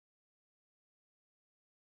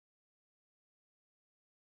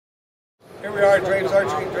Here we are at Draves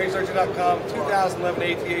Archery, dravesarchery.com, 2011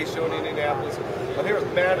 ATA show in Indianapolis. I'm here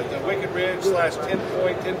with Matt at the Wicked Ridge /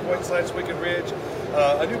 TenPoint / Wicked Ridge.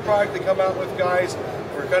 A new product they come out with, guys,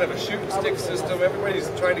 for kind of a shoot and stick system. Everybody's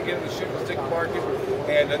trying to get in the shoot and stick market,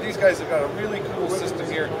 and these guys have got a really cool system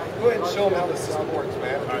here. Go ahead and show them how the system works,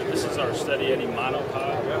 Matt. All right, this is our Steddy Eddy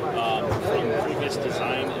monopod. From previous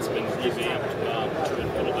design, it's been revamped to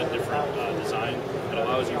a little bit different design. It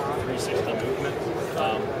allows you for 360 movement.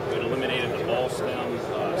 It eliminated the ball stem,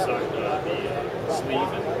 the sleeve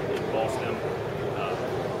and ball stem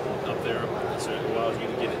up there, so it allows you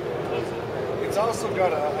to get it close it. It's also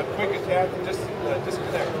got a quick attach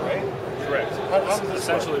disconnect, right? Correct.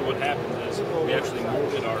 Essentially what happens is we actually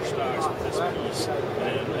molded our stocks with this piece,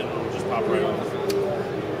 and it'll just pop right off.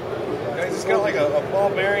 Guys, it's got like a ball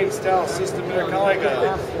bearing style system there, kind of like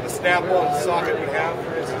a snap-on socket would have,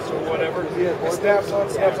 for instance, or whatever. It snaps on,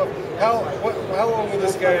 snaps off. How long will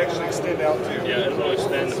this guy actually extend out to? Yeah, it will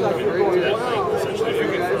extend to that length. Essentially,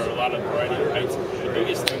 you can for a lot of variety of heights. The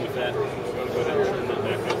biggest thing with that, we're going to go ahead and turn that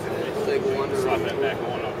back up. Slot that back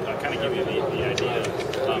on. I'll kind of give you the idea,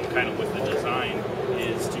 kind of with the design,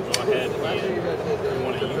 is to go ahead and you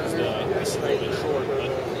want to use this is a little bit short, but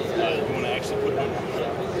you want to actually put it on your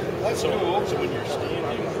hip. That's cool. So when you're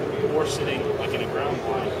standing or sitting like in a ground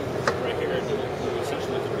blind, right here,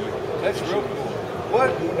 essentially it can be. That's real cool.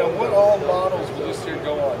 What all models will this here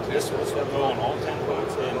go on to? This will go on all 10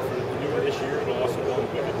 points, and for the newer this year, it'll also go on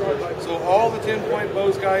Wicked Ridge. So all the 10-point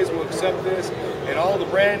bows guys will accept this, and all the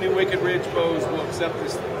brand new Wicked Ridge bows will accept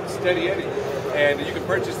this Steddy Eddy. And you can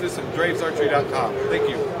purchase this at dravesarchery.com. Thank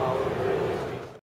you.